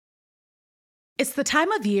It's the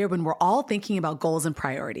time of year when we're all thinking about goals and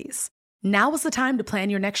priorities. Now is the time to plan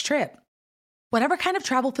your next trip. Whatever kind of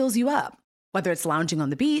travel fills you up, whether it's lounging on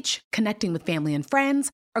the beach, connecting with family and friends,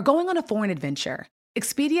 or going on a foreign adventure,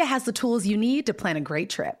 Expedia has the tools you need to plan a great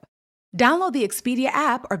trip. Download the Expedia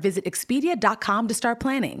app or visit Expedia.com to start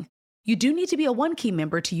planning. You do need to be a One-Key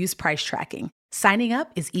member to use price tracking. Signing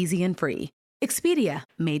up is easy and free. Expedia,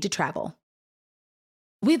 made to travel.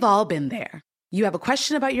 We've all been there. You have a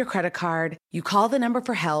question about your credit card, you call the number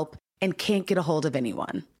for help, and can't get a hold of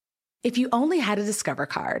anyone. If you only had a Discover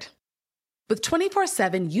card. With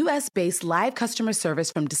 24/7 US-based live customer service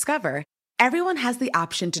from Discover, everyone has the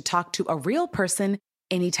option to talk to a real person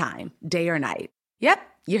anytime, day or night. Yep,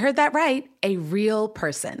 you heard that right, a real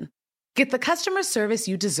person. Get the customer service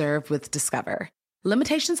you deserve with Discover.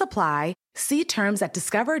 Limitations apply. See terms at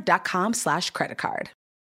discover.com/creditcard.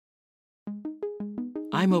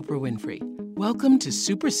 I'm Oprah Winfrey. Welcome to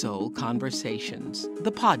Super Soul Conversations,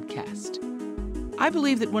 the podcast. I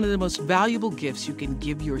believe that one of the most valuable gifts you can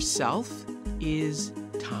give yourself is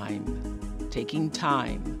time. Taking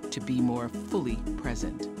time to be more fully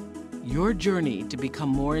present. Your journey to become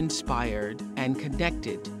more inspired and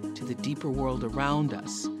connected to the deeper world around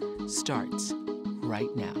us starts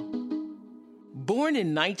right now. Born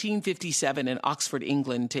in 1957 in Oxford,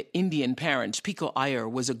 England, to Indian parents, Pico Iyer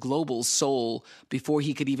was a global soul before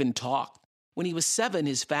he could even talk. When he was 7,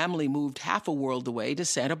 his family moved half a world away to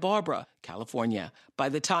Santa Barbara, California. By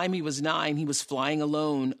the time he was 9, he was flying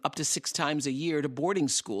alone up to 6 times a year to boarding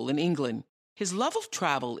school in England. His love of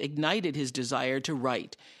travel ignited his desire to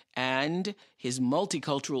write, and his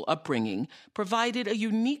multicultural upbringing provided a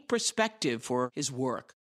unique perspective for his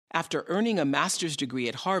work. After earning a master's degree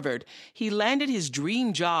at Harvard, he landed his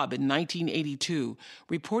dream job in 1982,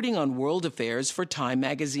 reporting on world affairs for Time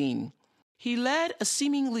magazine. He led a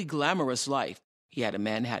seemingly glamorous life. He had a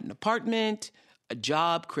Manhattan apartment, a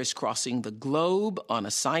job crisscrossing the globe on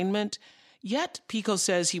assignment. Yet, Pico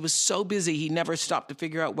says he was so busy he never stopped to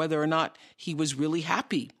figure out whether or not he was really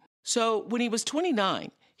happy. So when he was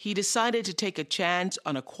 29, he decided to take a chance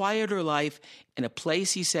on a quieter life in a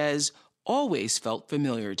place he says always felt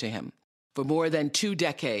familiar to him. For more than 2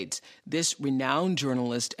 decades, this renowned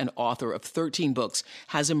journalist and author of 13 books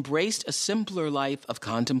has embraced a simpler life of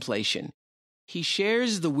contemplation. He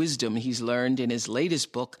shares the wisdom he's learned in his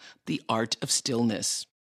latest book, The Art of Stillness.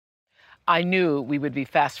 I knew we would be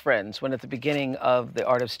fast friends when at the beginning of The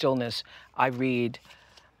Art of Stillness, I read,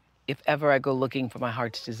 "If ever I go looking for my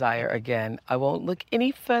heart's desire again, I won't look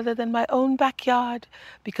any further than my own backyard,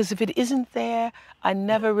 because if it isn't there, I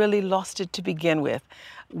never really lost it to begin with."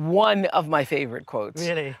 One of my favorite quotes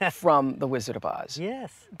Really? from The Wizard of Oz.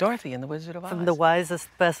 Yes. Dorothy in The Wizard of Oz. From the wisest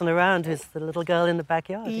person around, who's the little girl in the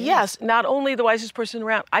backyard. Yes, not only the wisest person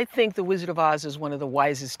around, I think The Wizard of Oz is one of the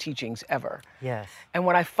wisest teachings ever. Yes. And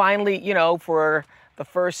when I finally, for the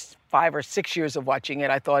first 5 or 6 years of watching it,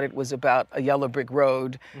 I thought it was about a yellow brick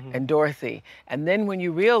road and Dorothy. And then when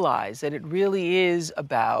you realize that it really is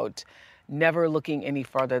about never looking any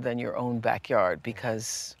farther than your own backyard,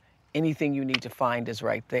 because anything you need to find is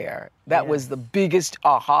right there. That was the biggest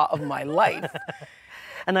aha of my life.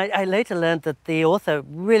 And I later learned that the author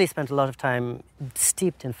really spent a lot of time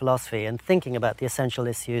steeped in philosophy and thinking about the essential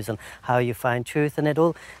issues and how you find truth and it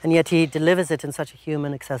all. And yet he delivers it in such a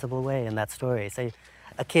human, accessible way in that story. So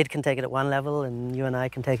a kid can take it at one level and you and I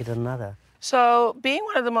can take it at another. So, being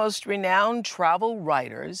one of the most renowned travel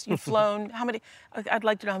writers, you've flown how many? I'd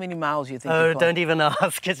like to know how many miles you think you've flown. Oh, don't even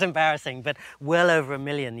ask. It's embarrassing. But well over 1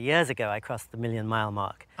 million. Years ago, I crossed the 1 million mile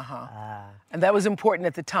mark. And that was important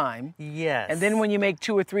at the time. Yes. And then when you make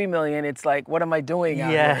 2 or 3 million, it's like, what am I doing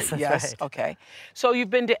out Yes, here? that's Yes, right. okay. So you've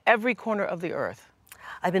been to every corner of the earth.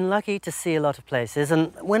 I've been lucky to see a lot of places,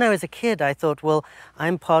 and when I was a kid, I thought, well,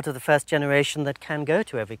 I'm part of the first generation that can go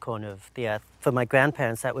to every corner of the earth. For my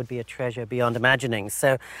grandparents, that would be a treasure beyond imagining.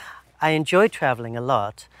 So I enjoyed traveling a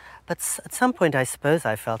lot, but at some point, I suppose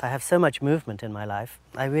I felt I have so much movement in my life,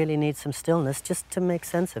 I really need some stillness just to make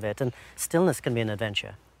sense of it, and stillness can be an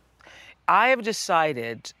adventure. I have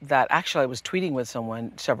decided that, actually, I was tweeting with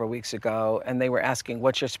someone several weeks ago, and they were asking,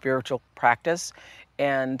 what's your spiritual practice?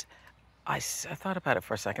 And I thought about it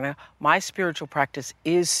for a second. My spiritual practice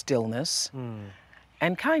is stillness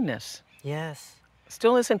and kindness. Yes.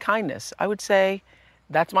 Stillness and kindness. I would say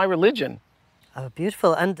that's my religion. Oh,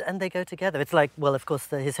 beautiful. And they go together. It's like, well, of course,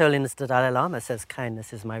 His Holiness the Dalai Lama says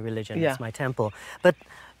kindness is my religion, it's my temple. But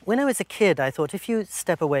when I was a kid, I thought if you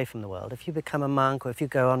step away from the world, if you become a monk or if you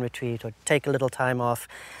go on retreat or take a little time off,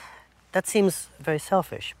 that seems very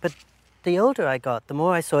selfish. But the older I got, the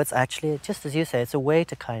more I saw it's actually, just as you say, it's a way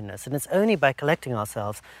to kindness. And it's only by collecting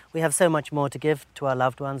ourselves we have so much more to give to our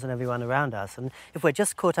loved ones and everyone around us. And if we're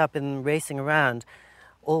just caught up in racing around,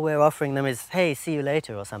 all we're offering them is, hey, see you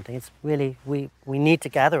later or something. It's really, we need to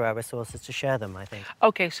gather our resources to share them, I think.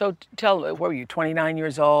 Okay, so tell me, what were you, 29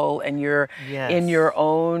 years old, and you're Yes. in your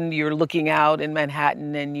own, you're looking out in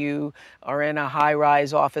Manhattan, and you are in a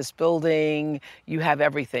high-rise office building, you have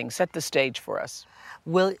everything. Set the stage for us.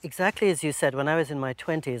 Well, exactly as you said, when I was in my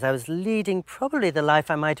 20s, I was leading probably the life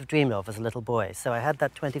I might have dreamed of as a little boy. So I had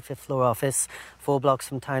that 25th floor office, 4 blocks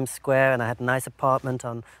from Times Square, and I had a nice apartment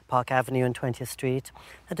on Park Avenue and 20th Street.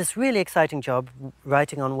 I had this really exciting job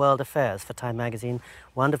writing on world affairs for Time magazine,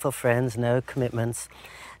 wonderful friends, no commitments.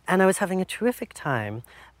 And I was having a terrific time,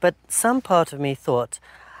 but some part of me thought,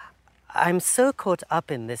 I'm so caught up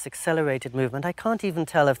in this accelerated movement, I can't even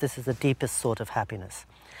tell if this is the deepest sort of happiness.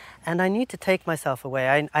 And I need to take myself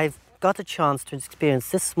away. I've got a chance to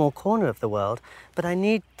experience this small corner of the world, but I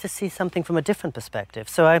need to see something from a different perspective.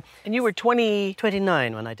 So And you were 29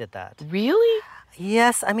 when I did that. Really?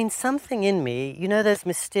 Yes, I mean, something in me, you know those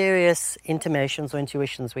mysterious intimations or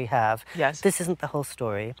intuitions we have? Yes. This isn't the whole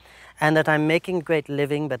story. And that I'm making a great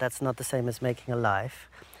living, but that's not the same as making a life.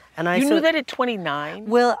 And You knew that at 29?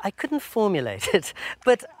 Well, I couldn't formulate it,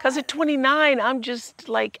 but... Because at 29, I'm just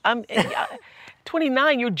like,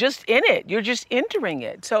 29, you're just in it. You're just entering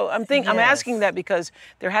it. So I'm asking that because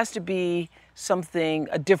there has to be something,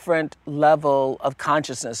 a different level of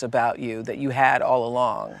consciousness about you that you had all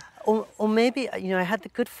along. Or maybe, you know, I had the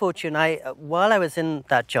good fortune. While I was in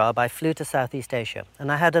that job, I flew to Southeast Asia,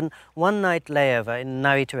 and I had a one-night layover in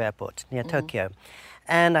Narita Airport near Tokyo.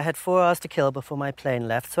 And I had 4 hours to kill before my plane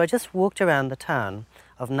left, so I just walked around the town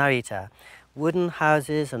of Narita. Wooden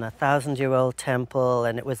houses and a 1,000-year-old temple,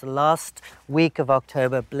 and it was the last week of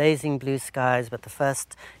October, blazing blue skies, but the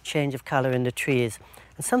first change of color in the trees.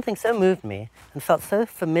 And something so moved me and felt so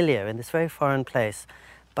familiar in this very foreign place.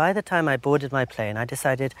 By the time I boarded my plane, I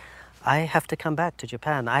decided I have to come back to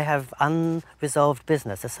Japan. I have unresolved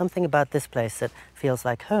business. There's something about this place that feels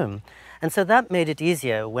like home. And so that made it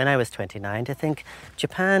easier when I was 29 to think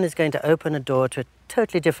Japan is going to open a door to a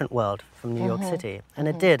totally different world from New York City. And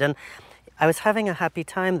it did. And I was having a happy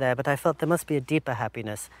time there, but I felt there must be a deeper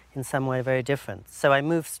happiness in some way very different. So I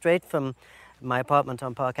moved straight from my apartment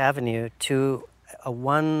on Park Avenue to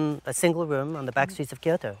a single room on the back streets of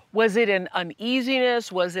Kyoto. Was it an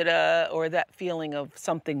uneasiness? Was it or that feeling of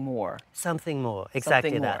something more? Something more, exactly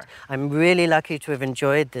Something that. more. I'm really lucky to have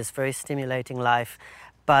enjoyed this very stimulating life,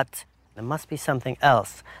 but there must be something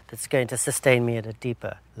else that's going to sustain me at a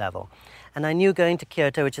deeper level. And I knew going to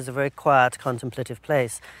Kyoto, which is a very quiet, contemplative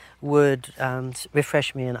place, would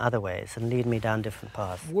refresh me in other ways and lead me down different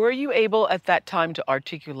paths. Were you able at that time to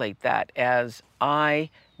articulate that as, I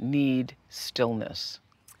need stillness?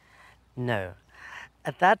 No.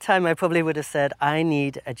 At that time, I probably would have said, I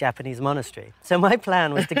need a Japanese monastery. So my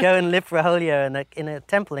plan was to go and live for a whole year in a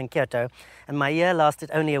temple in Kyoto, and my year lasted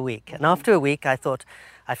only a week. And after a week, I thought,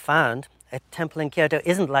 I found a temple in Kyoto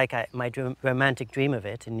isn't like my romantic dream of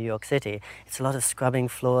it in New York City. It's a lot of scrubbing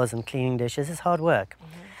floors and cleaning dishes. It's hard work.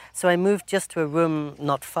 So I moved just to a room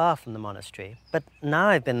not far from the monastery. But now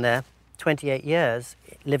I've been there 28 years,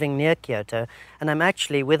 living near Kyoto, and I'm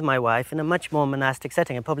actually with my wife in a much more monastic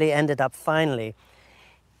setting. I probably ended up finally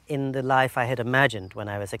in the life I had imagined when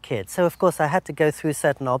I was a kid. So, of course, I had to go through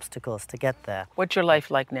certain obstacles to get there. What's your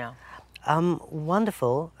life like now?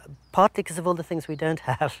 Wonderful, partly because of all the things we don't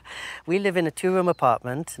have. We live in a 2-room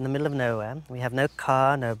apartment in the middle of nowhere. We have no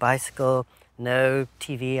car, no bicycle, no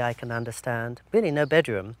TV I can understand, really no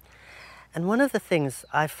bedroom. And one of the things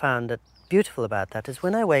I found that beautiful about that is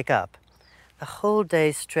when I wake up, the whole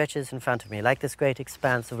day stretches in front of me like this great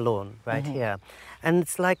expanse of lawn right here. And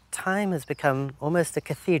it's like time has become almost a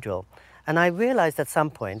cathedral. And I realized at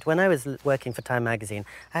some point, when I was working for Time magazine,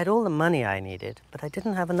 I had all the money I needed, but I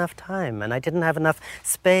didn't have enough time, and I didn't have enough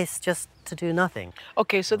space just to do nothing.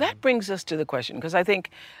 Okay, so that brings us to the question, because I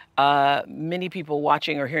think many people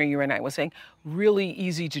watching or hearing you right now was saying, really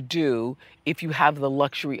easy to do if you have the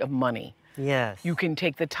luxury of money. Yes. You can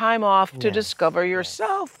take the time off to Yes. discover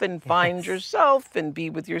yourself and find yourself and be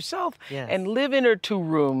with yourself Yes. and live in a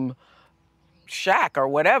 2-room shack or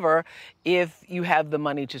whatever if you have the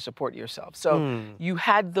money to support yourself. So you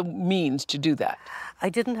had the means to do that. I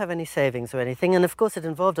didn't have any savings or anything, and of course it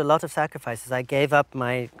involved a lot of sacrifices. I gave up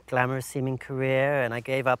my glamorous seeming career, and I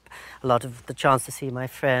gave up a lot of the chance to see my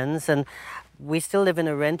friends, and we still live in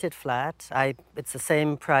a rented flat. It's the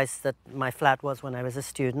same price that my flat was when I was a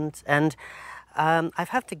student, and I've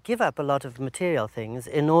had to give up a lot of material things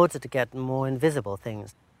in order to get more invisible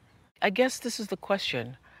things. I guess this is the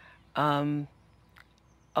question.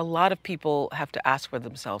 a lot of people have to ask for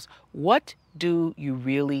themselves, what do you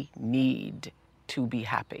really need to be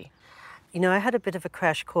happy? You know, I had a bit of a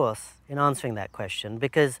crash course in answering that question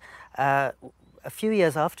because a few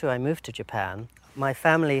years after I moved to Japan, my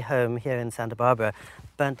family home here in Santa Barbara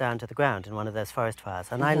burnt down to the ground in one of those forest fires,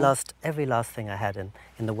 and I lost every last thing I had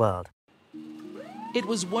in the world. It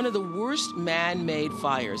was one of the worst man-made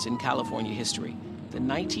fires in California history. The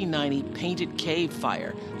 1990 Painted Cave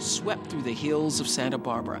fire swept through the hills of Santa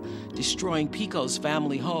Barbara, destroying Pico's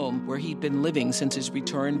family home where he'd been living since his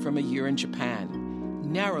return from a year in Japan.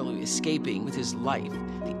 Narrowly escaping with his life,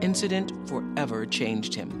 the incident forever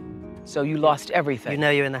changed him. So you lost everything. You know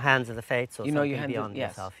you're in the hands of the fates or you know something beyond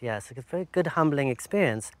yes. yourself. Yes, it's a very good, humbling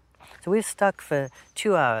experience. So we were stuck for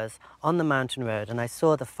 2 hours on the mountain road, and I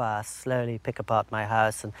saw the fire slowly pick apart my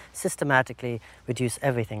house and systematically reduce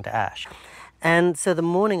everything to ash. And so the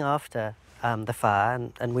morning after the fire,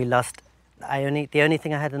 and we lost, the only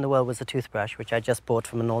thing I had in the world was a toothbrush, which I just bought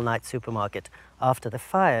from an all-night supermarket after the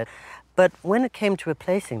fire. But when it came to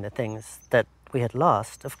replacing the things that we had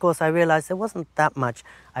lost, of course, I realized there wasn't that much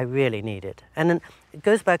I really needed. And then it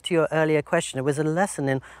goes back to your earlier question. It was a lesson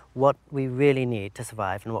in what we really need to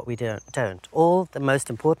survive and what we don't. All the most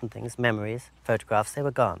important things, memories, photographs, they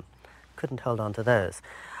were gone. Couldn't hold on to those.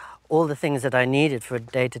 All the things that I needed for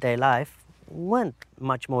day-to-day life weren't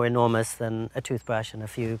much more enormous than a toothbrush and a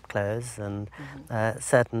few clothes and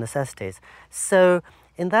certain necessities. So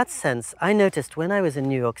in that sense, I noticed when I was in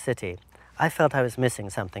New York City, I felt I was missing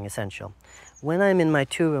something essential. When I'm in my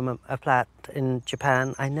two-room flat in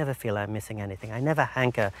Japan, I never feel I'm missing anything. I never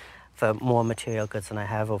hanker for more material goods than I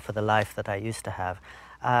have or for the life that I used to have.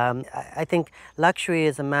 I think luxury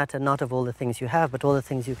is a matter not of all the things you have, but all the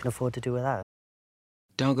things you can afford to do without.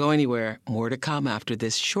 Don't go anywhere. More to come after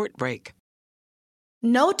this short break.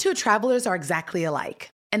 No two travelers are exactly alike,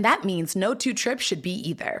 and that means no two trips should be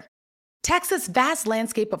either. Texas' vast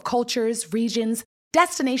landscape of cultures, regions,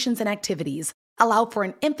 destinations, and activities allow for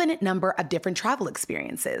an infinite number of different travel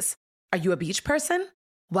experiences. Are you a beach person?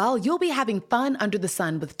 Well, you'll be having fun under the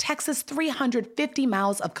sun with Texas' 350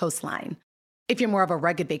 miles of coastline. If you're more of a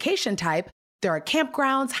rugged vacation type, there are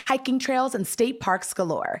campgrounds, hiking trails, and state parks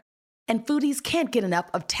galore. And foodies can't get enough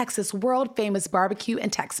of Texas' world-famous barbecue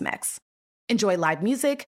and Tex-Mex. Enjoy live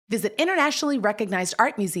music, visit internationally recognized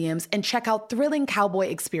art museums, and check out thrilling cowboy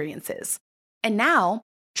experiences. And now,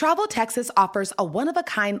 Travel Texas offers a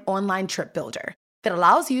one-of-a-kind online trip builder that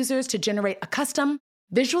allows users to generate a custom,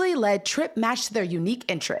 visually led trip matched to their unique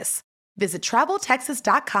interests. Visit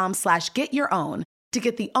traveltexas.com/getyourown to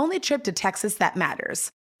get the only trip to Texas that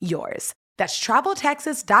matters, yours. That's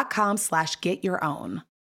traveltexas.com/getyourown.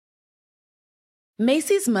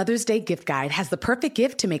 Macy's Mother's Day gift guide has the perfect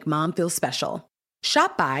gift to make mom feel special.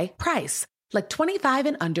 Shop by price, like 25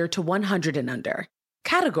 and under to 100 and under.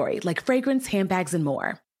 Category, like fragrance, handbags, and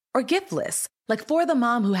more. Or gift lists, like for the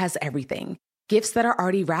mom who has everything. Gifts that are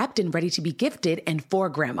already wrapped and ready to be gifted and for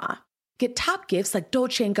grandma. Get top gifts like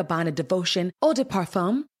Dolce & Gabbana Devotion Eau de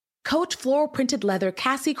Parfum, Coach floral printed leather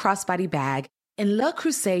Cassie crossbody bag, and Le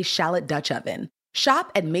Creuset shallot Dutch oven.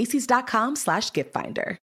 Shop at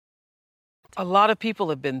Macys.com/giftfinder. A lot of people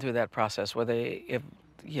have been through that process where they,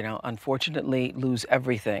 unfortunately lose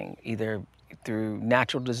everything, either through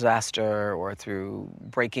natural disaster or through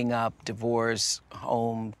breaking up, divorce,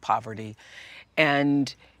 home, poverty,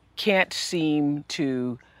 and can't seem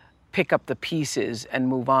to pick up the pieces and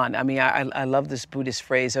move on. I mean, I love this Buddhist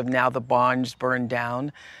phrase of now the barn's burned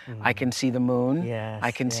down, I can see the moon. Yes,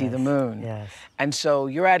 I can see the moon. Yes. And so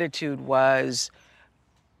your attitude was,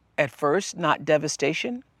 at first, not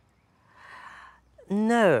devastation?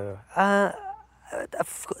 No.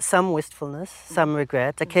 Some wistfulness, some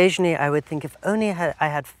regret. Occasionally I would think if only I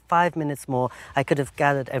had 5 minutes more, I could have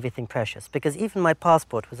gathered everything precious. Because even my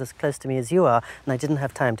passport was as close to me as you are, and I didn't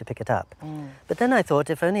have time to pick it up. But then I thought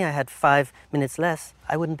if only I had 5 minutes less,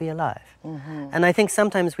 I wouldn't be alive. And I think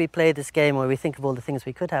sometimes we play this game where we think of all the things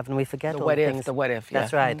we could have and we forget all the things. The what if, yeah.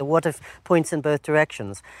 That's right. The what if points in both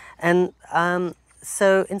directions. And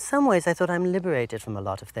so in some ways I thought I'm liberated from a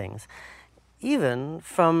lot of things. Even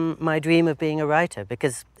from my dream of being a writer,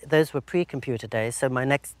 because those were pre-computer days, so my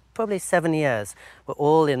next probably 7 years were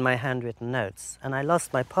all in my handwritten notes. And I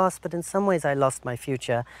lost my past, but in some ways I lost my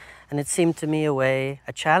future. And it seemed to me a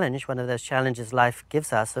challenge, one of those challenges life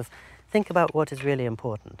gives us, of think about what is really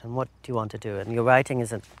important and what do you want to do. And your writing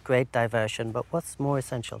is a great diversion, but what's more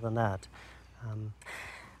essential than that?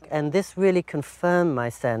 And this really confirmed my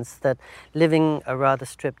sense that living a rather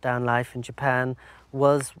stripped-down life in Japan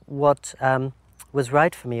was what was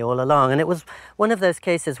right for me all along. And it was one of those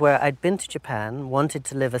cases where I'd been to Japan, wanted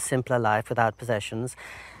to live a simpler life without possessions.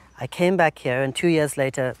 I came back here, and 2 years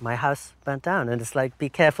later, my house burnt down. And it's like, be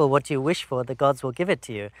careful what you wish for, the gods will give it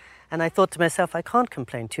to you. And I thought to myself, I can't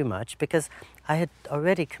complain too much because I had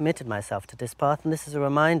already committed myself to this path. And this is a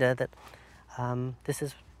reminder that this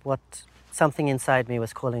is what something inside me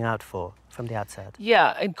was calling out for from the outset.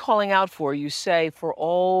 Yeah, and calling out for, you say, for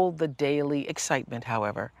all the daily excitement,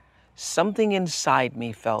 however, something inside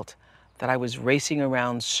me felt that I was racing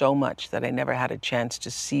around so much that I never had a chance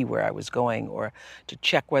to see where I was going or to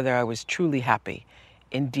check whether I was truly happy.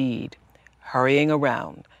 Indeed, hurrying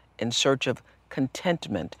around in search of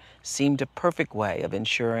contentment seemed a perfect way of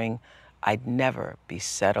ensuring I'd never be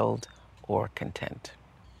settled or content.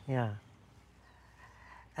 Yeah.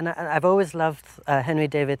 And I've always loved Henry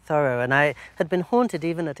David Thoreau, and I had been haunted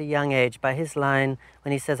even at a young age by his line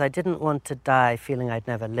when he says, I didn't want to die feeling I'd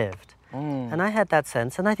never lived. And I had that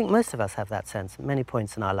sense, and I think most of us have that sense at many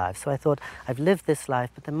points in our lives. So I thought, I've lived this life,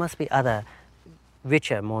 but there must be other,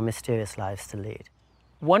 richer, more mysterious lives to lead.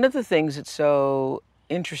 One of the things that's so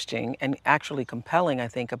interesting and actually compelling, I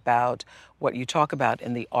think, about what you talk about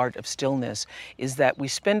in The Art of Stillness is that we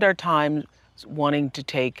spend our time wanting to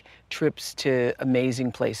take trips to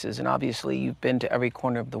amazing places. And obviously you've been to every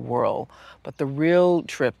corner of the world, but the real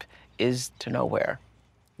trip is to nowhere.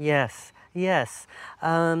 Yes, yes.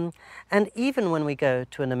 And even when we go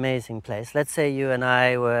to an amazing place, let's say you and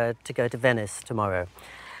I were to go to Venice tomorrow.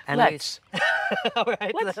 And Let's. All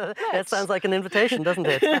right. Let's. That sounds like an invitation, doesn't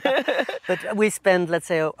it? But we spend, let's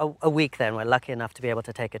say, a week there, and we're lucky enough to be able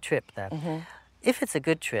to take a trip there. If it's a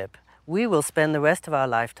good trip, we will spend the rest of our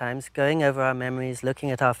lifetimes going over our memories, looking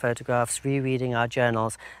at our photographs, rereading our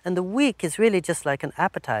journals. And the week is really just like an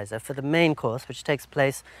appetizer for the main course, which takes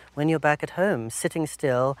place when you're back at home, sitting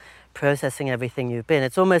still, processing everything you've been.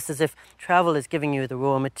 It's almost as if travel is giving you the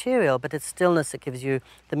raw material, but it's stillness that gives you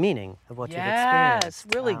the meaning of what you've experienced.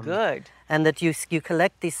 Yes, really good. And that you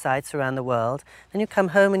collect these sights around the world, then you come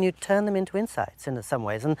home and you turn them into insights in some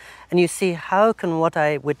ways. And you see, how can what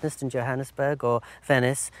I witnessed in Johannesburg or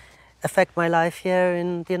Venice affect my life here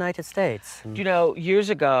in the United States? You know, years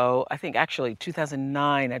ago, I think actually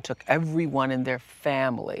 2009, I took everyone in their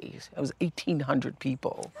families, it was 1,800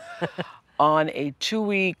 people, on a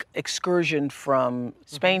 2-week excursion from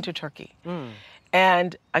Spain to Turkey.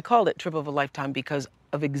 And I called it Trip of a Lifetime because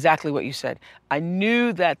of exactly what you said. I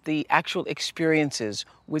knew that the actual experiences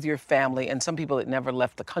with your family, and some people that never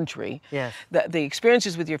left the country, that the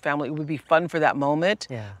experiences with your family would be fun for that moment,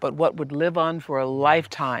 but what would live on for a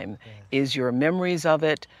lifetime is your memories of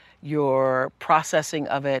it, your processing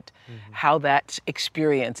of it, how that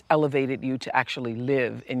experience elevated you to actually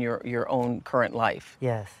live in your own current life.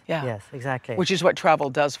 Yes, yes, exactly. Which is what travel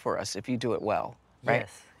does for us if you do it well, right?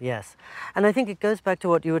 Yes. Yes. And I think it goes back to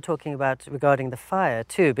what you were talking about regarding the fire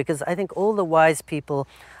too, because I think all the wise people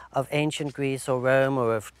of ancient Greece or Rome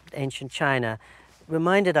or of ancient China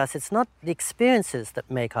reminded us it's not the experiences that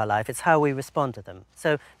make our life, it's how we respond to them.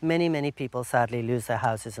 So many, many people sadly lose their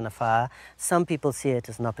houses in a fire. Some people see it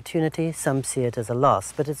as an opportunity, some see it as a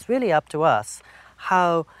loss, but it's really up to us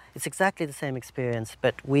how it's exactly the same experience,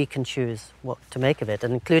 but we can choose what to make of it,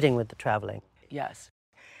 and including with the traveling. Yes.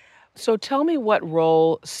 So tell me what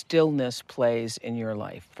role stillness plays in your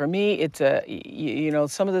life. For me, it's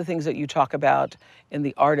some of the things that you talk about in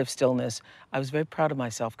The Art of Stillness, I was very proud of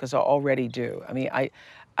myself because I already do. I mean,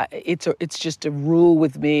 it's just a rule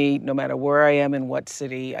with me, no matter where I am in what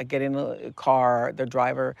city. I get in a car, the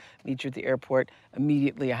driver meets you at the airport,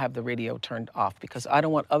 immediately I have the radio turned off because I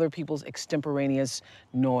don't want other people's extemporaneous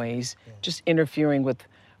noise just interfering with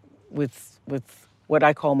what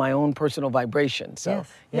I call my own personal vibration. So,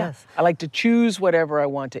 yes. I like to choose whatever I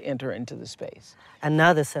want to enter into the space. And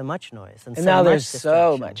now there's so much noise. And so now much there's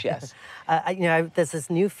so much, yes. There's this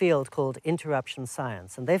new field called interruption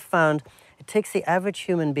science, and they've found it takes the average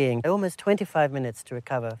human being almost 25 minutes to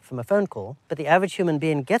recover from a phone call, but the average human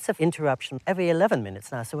being gets an interruption every 11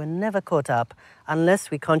 minutes now, so we're never caught up unless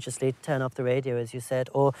we consciously turn off the radio, as you said,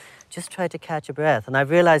 or just try to catch a breath. And I've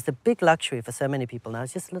realized the big luxury for so many people now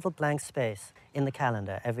is just a little blank space in the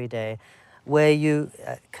calendar every day where you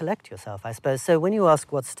collect yourself, I suppose. So when you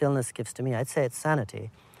ask what stillness gives to me, I'd say it's sanity.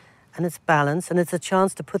 And it's balance, and it's a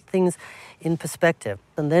chance to put things in perspective.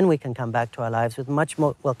 And then we can come back to our lives with much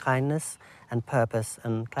more, kindness and purpose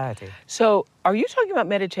and clarity. So are you talking about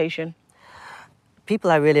meditation? People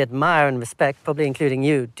I really admire and respect, probably including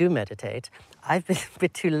you, do meditate. I've been a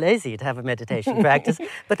bit too lazy to have a meditation practice,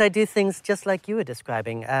 but I do things just like you were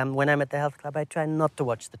describing. When I'm at the health club, I try not to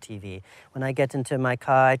watch the TV. When I get into my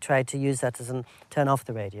car, I try to use that as turn off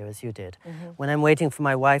the radio, as you did. When I'm waiting for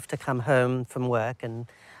my wife to come home from work and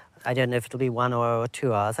I don't know if it'll be 1 hour or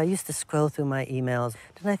 2 hours. I used to scroll through my emails.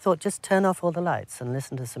 Then I thought, just turn off all the lights and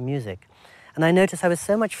listen to some music. And I noticed I was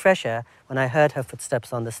so much fresher when I heard her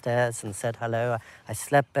footsteps on the stairs and said hello. I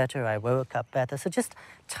slept better, I woke up better. So just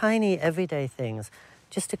tiny, everyday things,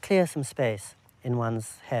 just to clear some space in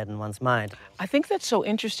one's head and one's mind. I think that's so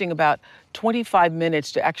interesting about 25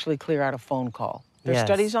 minutes to actually clear out a phone call. There's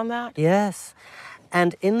studies on that? Yes.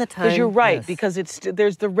 And in the time... Because you're right, yes. because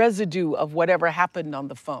there's the residue of whatever happened on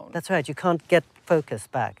the phone. That's right. You can't get focus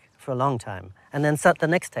back for a long time. And then the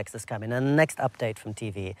next text is coming, and the next update from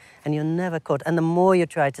TV, and you're never caught. And the more you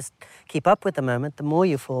try to keep up with the moment, the more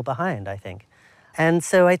you fall behind, I think. And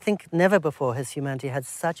so I think never before has humanity had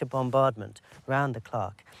such a bombardment round the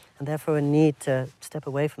clock, and therefore a need to step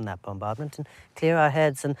away from that bombardment and clear our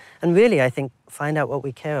heads and really, I think, find out what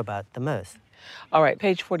we care about the most. All right,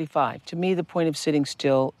 page 45. To me, the point of sitting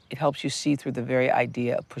still, it helps you see through the very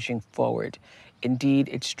idea of pushing forward. Indeed,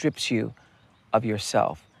 it strips you of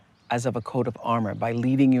yourself, as of a coat of armor, by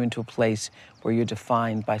leading you into a place where you're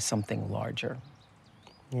defined by something larger.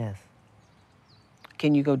 Yes.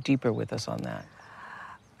 Can you go deeper with us on that?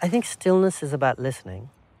 I think stillness is about listening.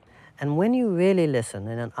 And when you really listen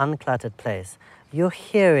in an uncluttered place, you're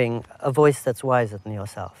hearing a voice that's wiser than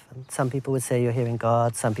yourself. And some people would say you're hearing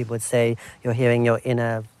God. Some people would say you're hearing your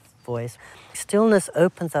inner voice. Stillness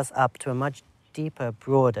opens us up to a much deeper,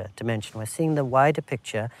 broader dimension. We're seeing the wider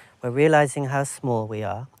picture. We're realizing how small we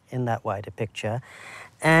are in that wider picture.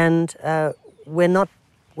 And we're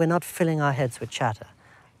not filling our heads with chatter.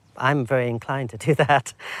 I'm very inclined to do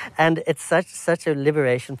that. And it's such a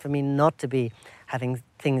liberation for me not to be having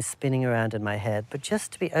things spinning around in my head, but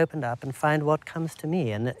just to be opened up and find what comes to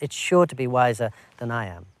me. And it's sure to be wiser than I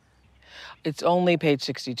am. It's only page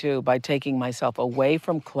 62, by taking myself away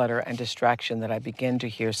from clutter and distraction, that I begin to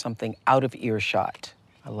hear something out of earshot.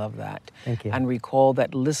 I love that. Thank you. And recall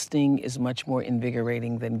that listening is much more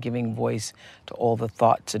invigorating than giving voice to all the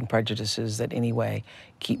thoughts and prejudices that anyway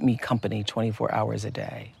keep me company 24 hours a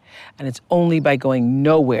day. And it's only by going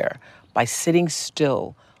nowhere, by sitting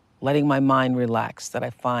still, letting my mind relax, that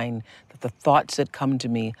I find that the thoughts that come to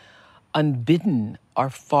me unbidden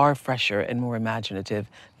are far fresher and more imaginative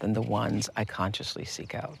than the ones I consciously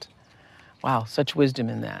seek out. Wow, such wisdom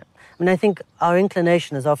in that. I mean, I think our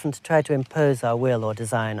inclination is often to try to impose our will or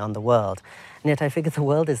design on the world. And yet I figure the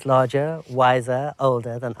world is larger, wiser,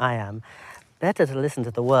 older than I am. Better to listen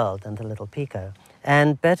to the world than to little Pico.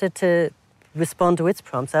 And better to respond to its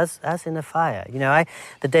prompts as in a fire. You know,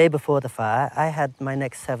 the day before the fire, I had my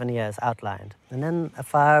next 7 years outlined. And then a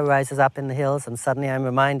fire rises up in the hills, and suddenly I'm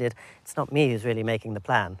reminded it's not me who's really making the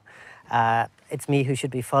plan. It's me who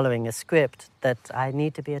should be following a script that I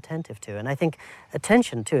need to be attentive to. And I think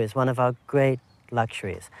attention, too, is one of our great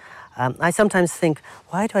luxuries. I sometimes think,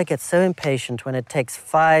 why do I get so impatient when it takes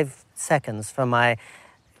 5 seconds for my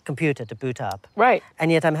computer to boot up? Right.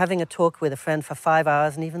 And yet I'm having a talk with a friend for 5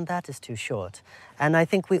 hours, and even that is too short. And I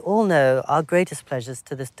think we all know our greatest pleasures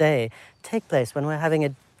to this day take place when we're having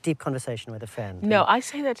a deep conversation with a friend. No, I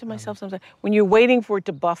say that to myself sometimes. When you're waiting for it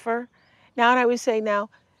to buffer, now, and I always say now,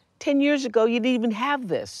 10 years ago, you didn't even have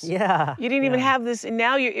this. Yeah. You didn't even have this, and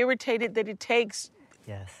now you're irritated that it takes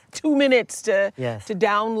Yes. 2 minutes to Yes.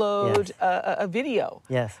 download a video.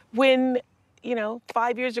 Yes. When,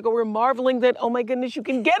 5 years ago, we're marveling that, oh my goodness, you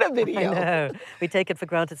can get a video. I know. We take it for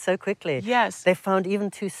granted so quickly. Yes. They found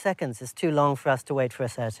even 2 seconds is too long for us to wait for a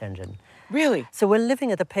search engine. Really? So we're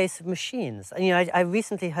living at the pace of machines. And, I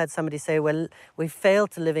recently heard somebody say, well, we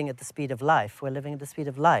failed to living at the speed of life. We're living at the speed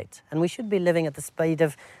of light. And we should be living at the speed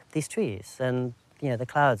of these trees and, the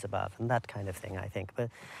clouds above and that kind of thing, I think.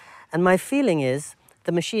 And my feeling is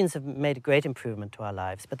the machines have made a great improvement to our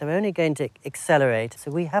lives, but they're only going to accelerate.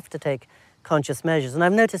 So we have to take conscious measures. And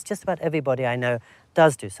I've noticed just about everybody I know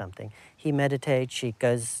does do something. He meditates, she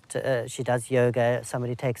does yoga,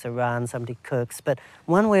 somebody takes a run, somebody cooks. But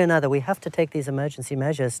one way or another, we have to take these emergency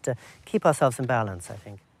measures to keep ourselves in balance, I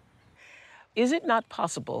think. Is it not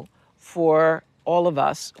possible for all of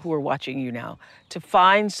us who are watching you now to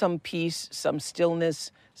find some peace, some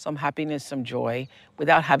stillness, some happiness, some joy,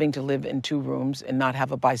 without having to live in 2 rooms and not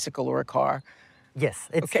have a bicycle or a car? Yes,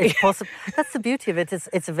 it's possible. That's the beauty of it.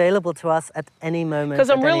 It's available to us at any moment. Because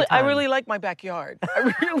I really like my backyard.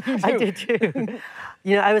 I really do. I do too.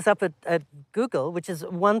 I was up at Google, which is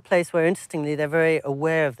one place where, interestingly, they're very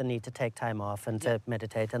aware of the need to take time off and to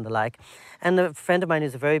meditate and the like. And a friend of mine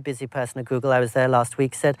who's a very busy person at Google, I was there last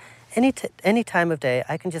week, said, any time of day,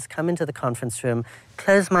 I can just come into the conference room,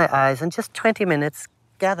 close my eyes, and just 20 minutes,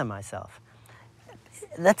 gather myself.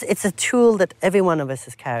 It's a tool that every one of us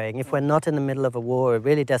is carrying. If we're not in the middle of a war or a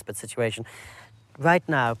really desperate situation, right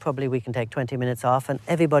now, probably we can take 20 minutes off and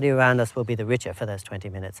everybody around us will be the richer for those 20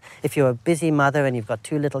 minutes. If you're a busy mother and you've got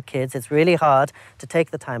 2 little kids, it's really hard to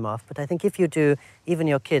take the time off. But I think if you do, even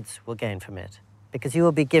your kids will gain from it because you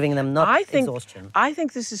will be giving them exhaustion. I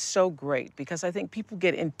think this is so great because I think people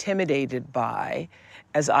get intimidated by,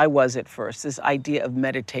 as I was at first, this idea of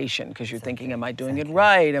meditation because you're thinking, am I doing it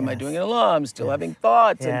right? Am I doing it alone? I'm still having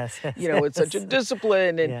thoughts. And, it's such a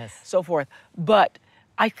discipline and so forth. But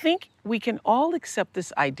I think we can all accept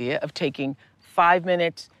this idea of taking 5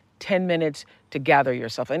 minutes, 10 minutes to gather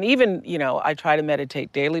yourself. And even, I try to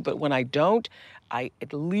meditate daily, but when I don't, I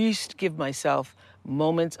at least give myself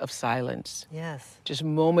moments of silence. Yes. Just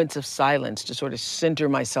moments of silence to sort of center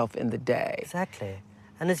myself in the day. Exactly.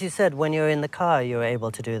 And as you said, when you're in the car, you're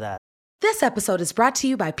able to do that. This episode is brought to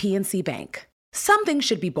you by PNC Bank. Some things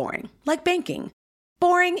should be boring, like banking.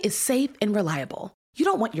 Boring is safe and reliable. You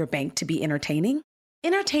don't want your bank to be entertaining.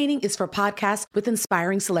 Entertaining is for podcasts with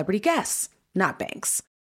inspiring celebrity guests, not banks.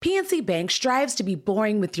 PNC Bank strives to be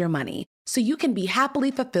boring with your money so you can be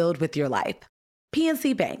happily fulfilled with your life.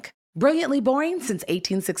 PNC Bank, brilliantly boring since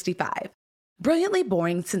 1865. Brilliantly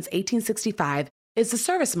boring since 1865 is the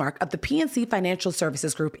service mark of the PNC Financial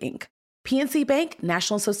Services Group, Inc. PNC Bank,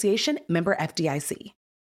 National Association, member FDIC.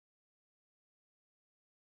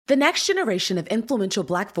 The next generation of influential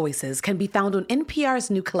Black voices can be found on NPR's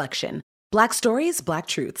new collection, Black Stories, Black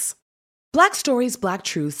Truths. Black Stories, Black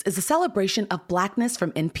Truths is a celebration of Blackness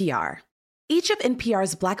from NPR. Each of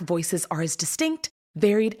NPR's Black voices are as distinct,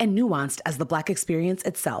 varied, and nuanced as the Black experience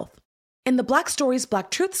itself. In the Black Stories, Black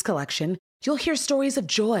Truths collection, you'll hear stories of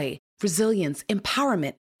joy, resilience,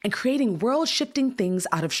 empowerment, and creating world-shifting things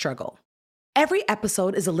out of struggle. Every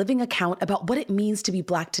episode is a living account about what it means to be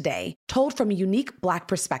Black today, told from a unique Black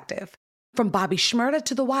perspective. From Bobby Shmurda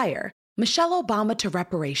to The Wire, Michelle Obama to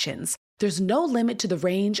reparations, there's no limit to the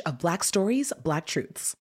range of Black stories, Black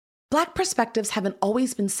truths. Black perspectives haven't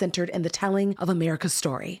always been centered in the telling of America's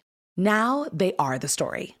story. Now they are the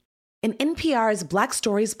story. In NPR's Black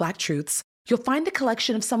Stories, Black Truths, you'll find a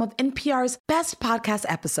collection of some of NPR's best podcast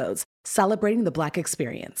episodes celebrating the Black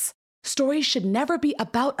experience. Stories should never be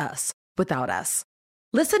about us without us.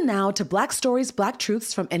 Listen now to Black Stories, Black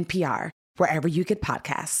Truths from NPR, wherever you get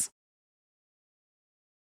podcasts.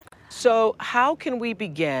 So how can we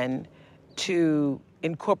begin to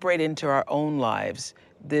incorporate into our own lives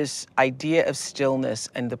this idea of stillness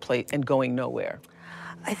and going nowhere?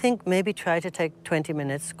 I think maybe try to take 20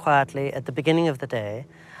 minutes quietly at the beginning of the day.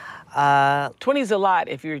 20 is a lot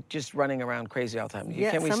if you're just running around crazy all the time.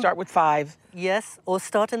 Can we start with 5? Yes, or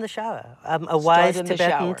start in the shower. A wise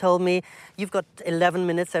Tibetan told me, you've got 11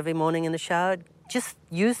 minutes every morning in the shower. Just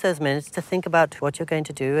use those minutes to think about what you're going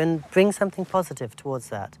to do and bring something positive towards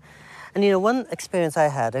that. And one experience I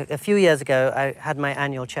had, a few years ago, I had my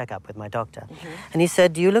annual checkup with my doctor. Mm-hmm. And he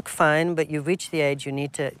said, you look fine, but you've reached the age you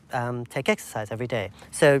need to take exercise every day.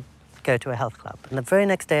 So go to a health club. And the very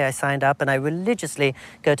next day I signed up and I religiously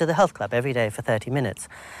go to the health club every day for 30 minutes.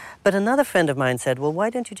 But another friend of mine said, well, why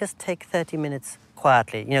don't you just take 30 minutes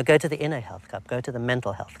quietly? Go to the inner health club, go to the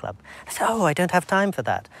mental health club. I said, I don't have time for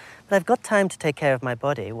that. But I've got time to take care of my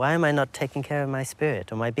body. Why am I not taking care of my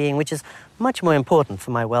spirit or my being, which is much more important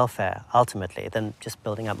for my welfare, ultimately, than just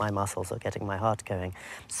building up my muscles or getting my heart going?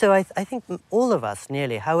 So I think all of us,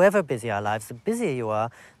 nearly, however busy our lives, the busier you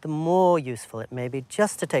are, the more useful it may be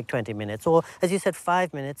just to take 20 minutes, or, as you said,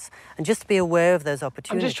 5 minutes, and just to be aware of those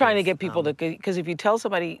opportunities. I'm just trying to get people to, because if you tell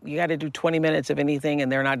somebody you got to do 20 minutes of anything and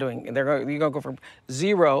they're not doing, you're going to go from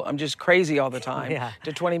 0, I'm just crazy all the time,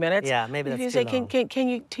 to 20 minutes. Yeah, maybe that's too long.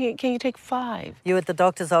 Can you take 5? You're at the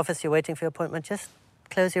doctor's office, you're waiting for your appointment, just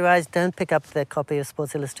close your eyes, don't pick up the copy of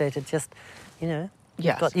Sports Illustrated, just,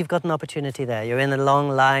 you've got an opportunity there. You're in a long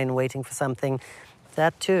line waiting for something.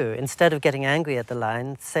 That too, instead of getting angry at the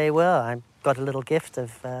line, say, well, I've got a little gift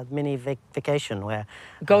of mini vacation where...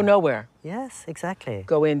 Go nowhere. Yes, exactly.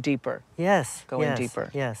 Go in deeper. Yes. Go in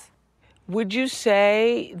deeper. Yes. Would you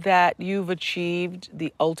say that you've achieved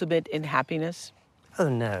the ultimate in happiness? Oh,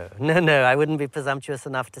 no, I wouldn't be presumptuous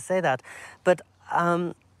enough to say that. But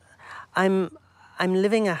I'm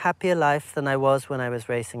living a happier life than I was when I was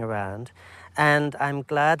racing around. And I'm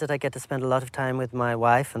glad that I get to spend a lot of time with my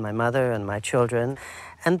wife and my mother and my children.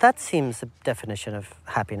 And that seems a definition of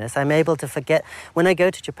happiness. I'm able to forget. When I go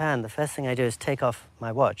to Japan, the first thing I do is take off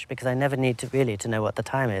my watch because I never need to know what the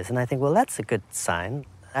time is. And I think, well, that's a good sign.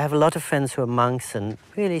 I have a lot of friends who are monks and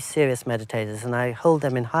really serious meditators, and I hold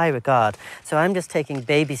them in high regard. So I'm just taking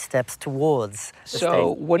baby steps towards the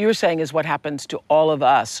So what you're saying is what happens to all of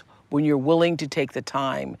us when you're willing to take the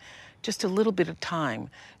time, just a little bit of time,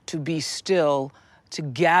 to be still, to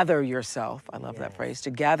gather yourself, I love that phrase, to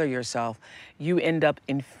gather yourself, you end up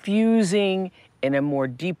infusing in a more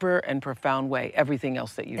deeper and profound way everything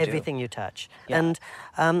else that you do. Everything you touch. Yeah.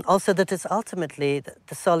 And also that it's ultimately,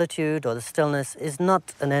 the solitude or the stillness is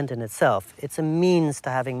not an end in itself. It's a means to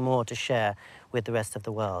having more to share with the rest of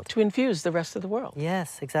the world. To infuse the rest of the world.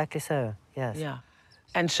 Yes, exactly so, yes. Yeah.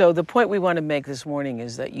 And so the point we want to make this morning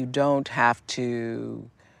is that you don't have to,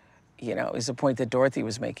 is the point that Dorothy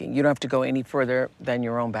was making. You don't have to go any further than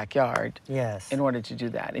your own backyard. Yes. In order to do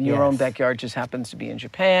that. And your own backyard just happens to be in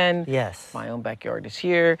Japan. Yes. My own backyard is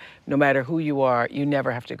here. No matter who you are, you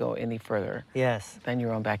never have to go any further than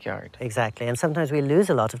your own backyard. Exactly. And sometimes we lose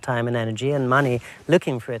a lot of time and energy and money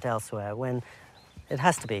looking for it elsewhere when it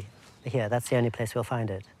has to be here. That's the only place we'll find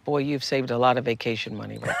it. Boy, you've saved a lot of vacation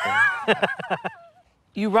money right there.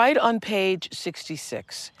 You write on page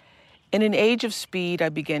 66, in an age of speed, I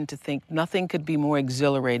began to think nothing could be more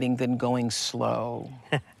exhilarating than going slow.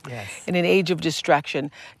 Yes. In an age of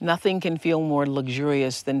distraction, nothing can feel more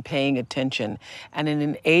luxurious than paying attention. And in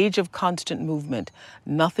an age of constant movement,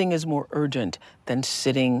 nothing is more urgent than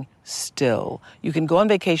sitting still. You can go on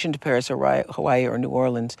vacation to Paris or Hawaii or New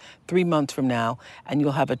Orleans 3 months from now, and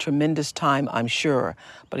you'll have a tremendous time, I'm sure.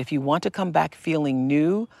 But if you want to come back feeling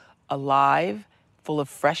new, alive, full of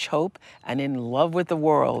fresh hope, and in love with the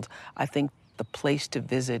world, I think the place to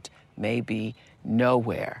visit may be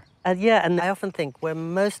nowhere. And I often think we're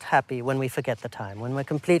most happy when we forget the time, when we're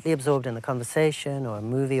completely absorbed in a conversation or a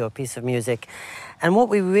movie or a piece of music. And what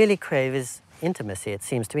we really crave is intimacy, it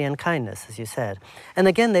seems to be, and kindness, as you said. And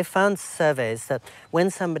again, they found surveys that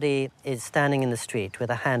when somebody is standing in the street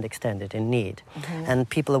with a hand extended in need, and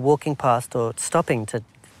people are walking past or stopping to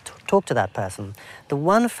talk to that person, the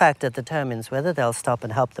one factor that determines whether they'll stop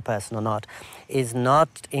and help the person or not is not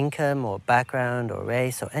income or background or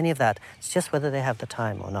race or any of that. It's just whether they have the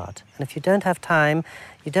time or not. And if you don't have time,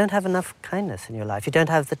 you don't have enough kindness in your life. You don't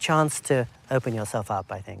have the chance to open yourself up,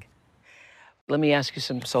 I think. Let me ask you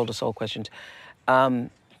some soul-to-soul questions.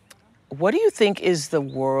 What do you think is the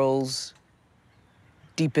world's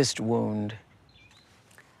deepest wound?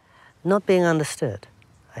 Not being understood,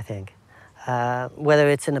 I think. Whether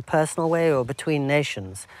it's in a personal way or between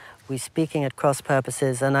nations, we're speaking at cross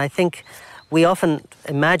purposes, and I think we often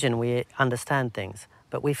imagine we understand things,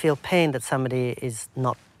 but we feel pain that somebody is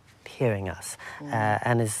not hearing us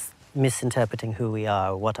and is misinterpreting who we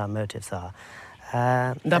are or what our motives are.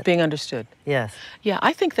 Not being understood. Yes. Yeah,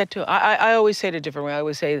 I think that too. I always say it a different way. I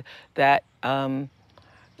always say that, the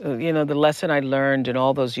lesson I learned in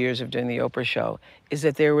all those years of doing the Oprah show is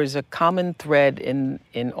that there was a common thread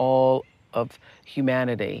in all of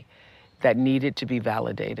humanity that needed to be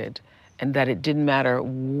validated, and that it didn't matter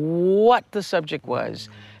what the subject was.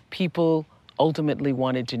 People ultimately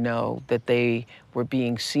wanted to know that they were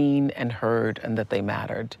being seen and heard and that they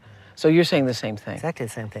mattered. So you're saying the same thing. Exactly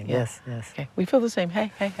the same thing, Yeah. yes. Okay, we feel the same. Hey.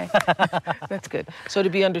 That's good. So to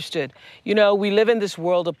be understood. We live in this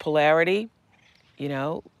world of polarity,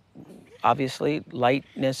 obviously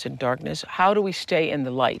lightness and darkness. How do we stay in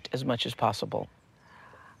the light as much as possible?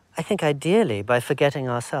 I think ideally by forgetting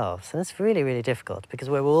ourselves. And it's really, really difficult because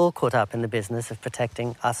we're all caught up in the business of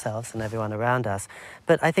protecting ourselves and everyone around us.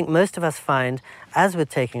 But I think most of us find, as with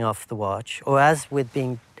taking off the watch or as with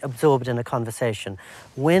being absorbed in a conversation,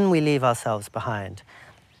 when we leave ourselves behind,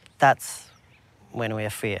 that's when we are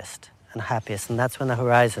freest and happiest, and that's when the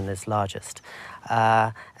horizon is largest.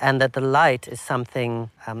 And that the light is something,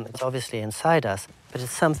 it's obviously inside us, but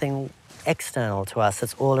it's something external to us,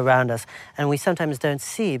 that's all around us, and we sometimes don't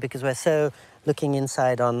see because we're so looking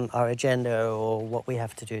inside on our agenda or what we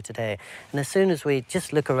have to do today. And as soon as we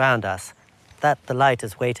just look around us, that the light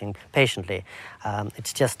is waiting patiently.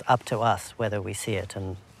 It's just up to us whether we see it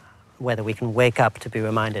and whether we can wake up to be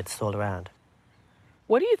reminded it's all around.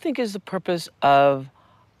 What do you think is the purpose of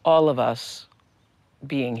all of us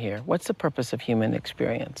being here? What's the purpose of human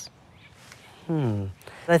experience?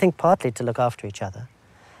 I think partly to look after each other.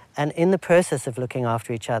 And in the process of looking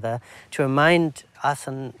after each other, to remind us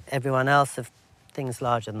and everyone else of things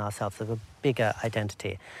larger than ourselves, of a bigger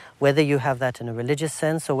identity. Whether you have that in a religious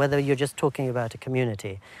sense or whether you're just talking about a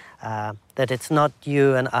community, that it's not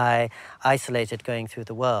you and I isolated going through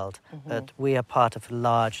the world, but we are part of a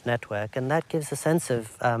large network, and that gives a sense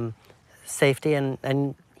of safety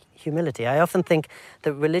and humility. I often think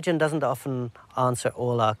that religion doesn't often answer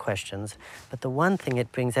all our questions, but the one thing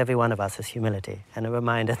it brings every one of us is humility and a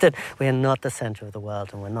reminder that we are not the center of the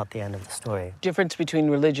world and we're not the end of the story. Difference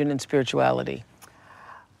between religion and spirituality?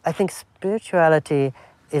 I think spirituality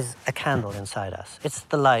is a candle inside us. It's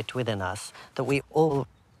the light within us that we all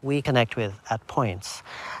we connect with at points.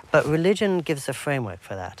 But religion gives a framework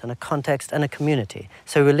for that, and a context and a community.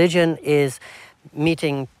 So religion is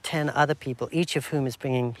meeting 10 other people, each of whom is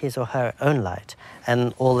bringing his or her own light,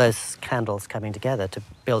 and all those candles coming together to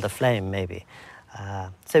build a flame, maybe.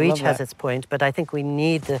 So each has its point, but I think we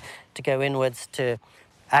need to go inwards to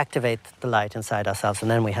activate the light inside ourselves, and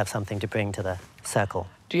then we have something to bring to the circle.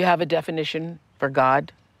 Do you have a definition for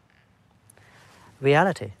God?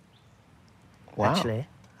 Reality. Wow. Actually,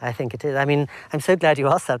 I think it is. I mean, I'm so glad you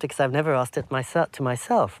asked that because I've never asked it to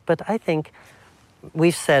myself. But I think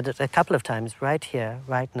we've said it a couple of times right here,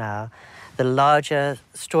 right now, the larger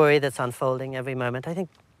story that's unfolding every moment, I think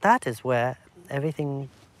that is where everything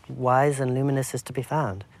wise and luminous is to be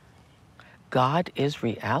found. God is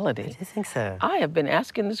reality. I do think so. I have been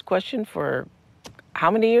asking this question for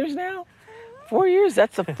how many years now? 4 years.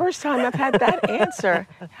 That's the first time I've had that answer.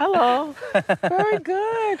 Hello. Very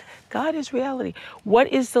good. God is reality. What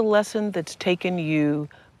is the lesson that's taken you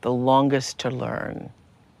the longest to learn?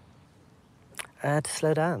 To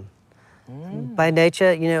slow down. By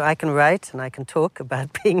nature, you know, I can write and I can talk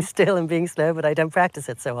about being still and being slow, but I don't practice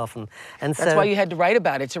it so often. And that's why you had to write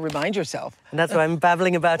about it, to remind yourself. And that's why I'm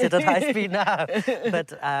babbling about it at high speed now. But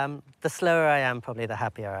the slower I am, probably the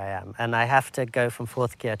happier I am. And I have to go from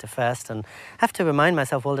fourth gear to first and have to remind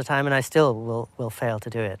myself all the time, and I still will fail to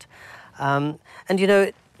do it. And, you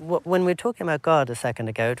know, when we were talking about God a second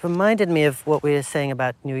ago, it reminded me of what we were saying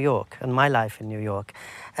about New York and my life in New York.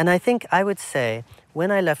 And I think I would say, when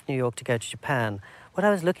I left New York to go to Japan, what I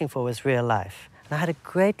was looking for was real life. And I had a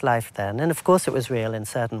great life then, and of course it was real in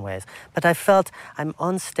certain ways. But I felt I'm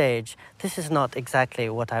on stage. This is not exactly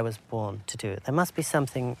what I was born to do. There must be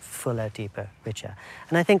something fuller, deeper, richer.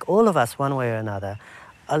 And I think all of us, one way or another,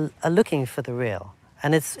 are looking for the real.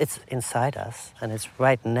 And it's inside us, and it's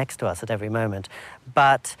right next to us at every moment.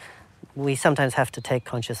 But we sometimes have to take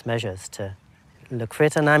conscious measures to look for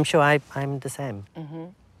it, and I'm sure I'm the same. Mm-hmm.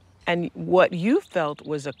 And what you felt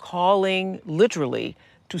was a calling, literally,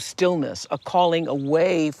 to stillness, a calling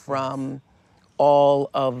away from all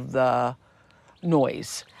of the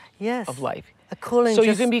noise of life. A calling. So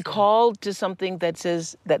you can be called to something that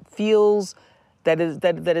feels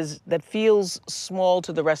small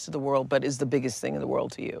to the rest of the world, but is the biggest thing in the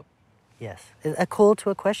world to you. Yes, a call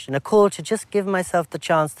to a question, a call to just give myself the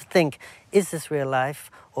chance to think, is this real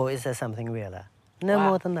life or is there something realer? No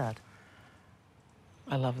more than that.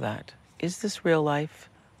 I love that. Is this real life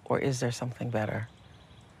or is there something better?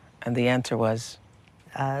 And the answer was?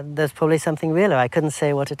 There's probably something realer. I couldn't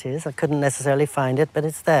say what it is. I couldn't necessarily find it, but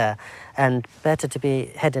it's there. And better to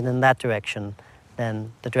be headed in that direction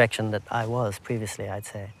than the direction that I was previously, I'd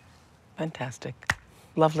say. Fantastic.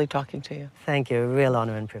 Lovely talking to you. Thank you. A real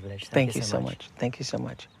honor and privilege. Thank you so much. Thank you so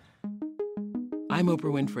much. I'm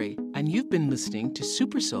Oprah Winfrey, and you've been listening to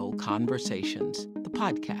Super Soul Conversations, the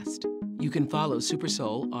podcast. You can follow Super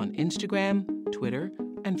Soul on Instagram, Twitter,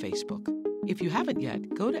 and Facebook. If you haven't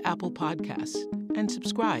yet, go to Apple Podcasts and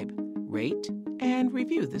subscribe, rate, and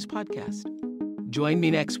review this podcast. Join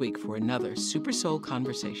me next week for another Super Soul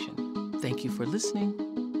Conversation. Thank you for listening.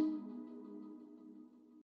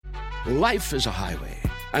 Life is a highway,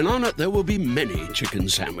 and on it there will be many chicken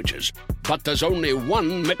sandwiches. But there's only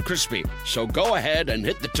one McCrispy. So go ahead and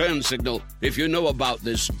hit the turn signal if you know about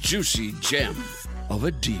this juicy gem of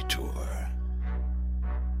a detour.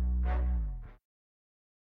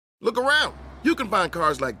 Look around. You can find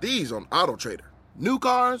cars like these on AutoTrader. New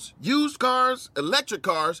cars, used cars, electric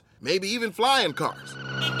cars, maybe even flying cars.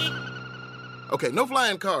 Okay, no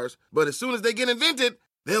flying cars, but as soon as they get invented,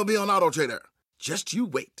 they'll be on AutoTrader. Just you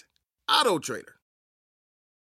wait. AutoTrader.